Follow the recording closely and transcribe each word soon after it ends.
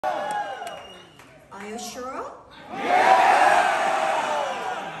Are you sure?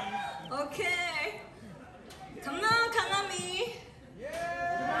 Okay. Come on, Kanami.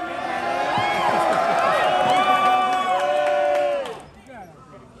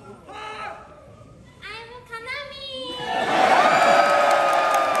 I'm Kanami.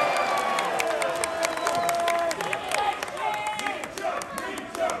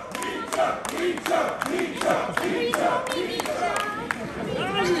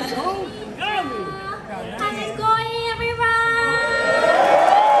 How's it going, everyone?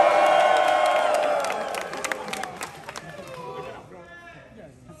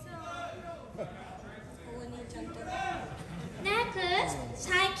 Next,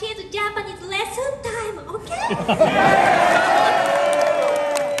 Saiki's Japanese lesson time, okay?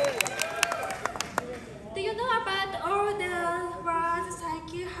 Do you know about all the words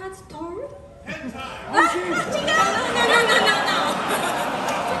Saiki has told?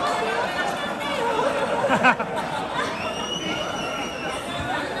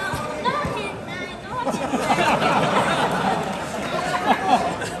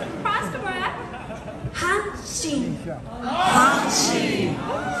 First word, Hanshin. Hanshin.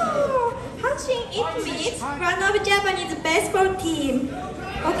 Oh, Hanshin, it means one of Japanese baseball team.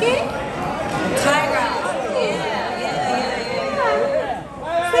 Okay? Tiger. Yeah.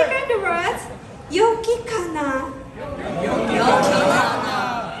 Second word, Yokikana. Yokikana.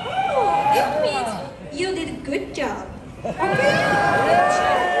 Oh, it means you did a good job. Okay?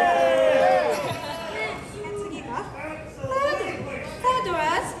 Third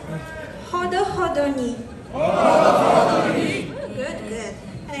word, Hodo-hodoni. Good.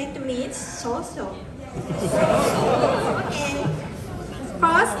 It means so-so. And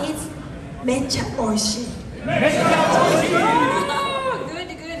fourth is mecha oishi. Oh, good.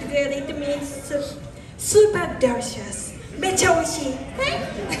 It means super delicious. Mecha oishi. Okay?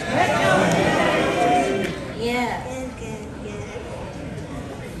 Yeah. Good.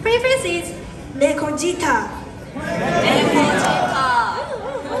 Preface is nekojita.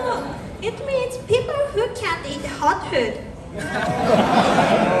 It means people who can't eat hot food.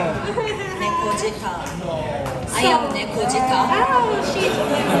 Nekojita. I am Nekojita. Oh, she's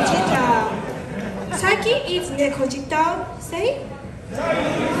nekojita. Saiki is nekojita. Say.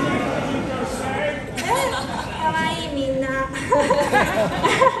 Kawaii minna.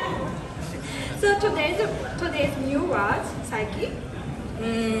 So today's new word, Saiki.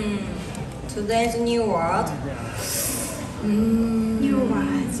 Today's new word. New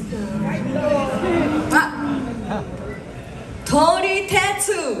words.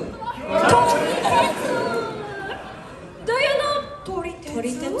 Toritetsu. Toritetsu. Do you know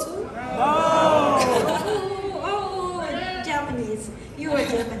Toritetsu? Oh, Japanese. You are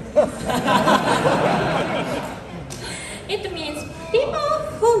Japanese. It means people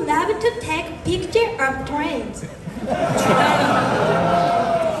who love to take picture of trains.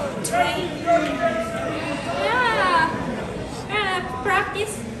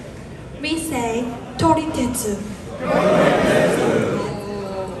 Practice. We say Toritetsu.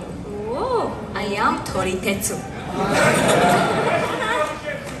 Oh, I am Toritetsu.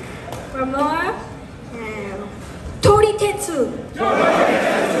 one more. Toritetsu.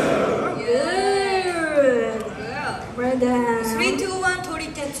 Good. Well done. 3, 2, 1,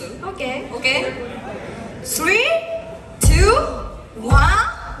 Toritetsu. Okay. Okay? 3, 2, 1.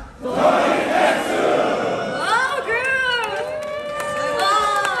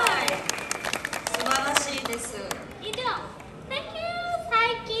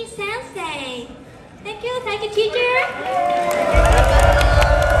 Thank you, teacher.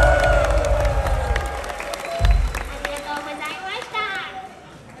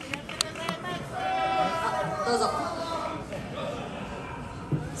 どうぞ。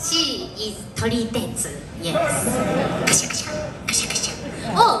She is 撮り鉄 Yes. カシャカシャカシャカシャ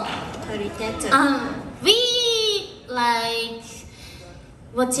Oh, 撮り鉄。we like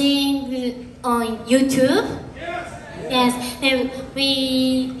watching on YouTube. Yes, and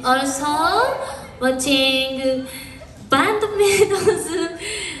we also watching Band-Maid US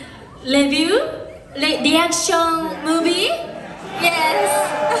reaction movie. Yes.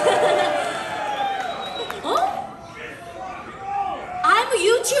 Oh, I'm a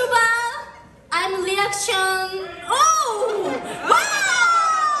YouTuber. I'm reaction. Oh, wow!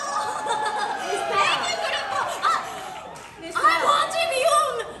 Thank you, Grandpa. I'm watching you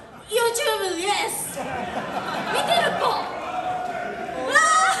on YouTube. Yes. 見てる子。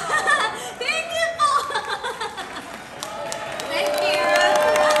Thank you. Thank you.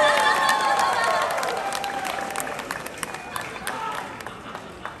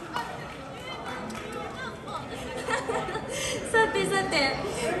 さて、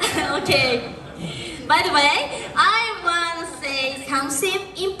OK. By the way, I want to say something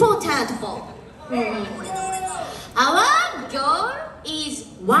important for. Our goal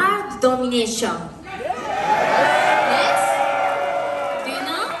is world domination. Yes? Do you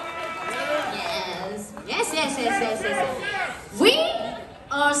know? Yes. We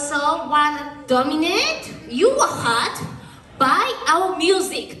also want to dominate your heart by our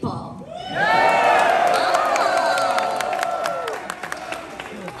music, Paul.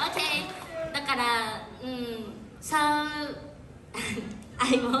 Okay, だから、some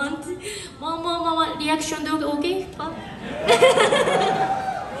I want more reaction. Okay, Paul?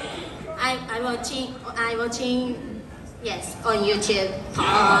 I watching. Yes, on YouTube.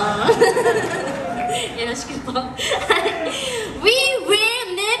 We will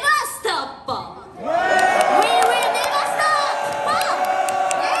never stop. We will never stop.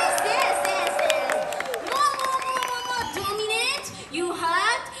 Yes. More. Dominate your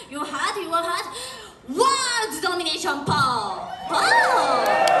heart. World domination, Paul.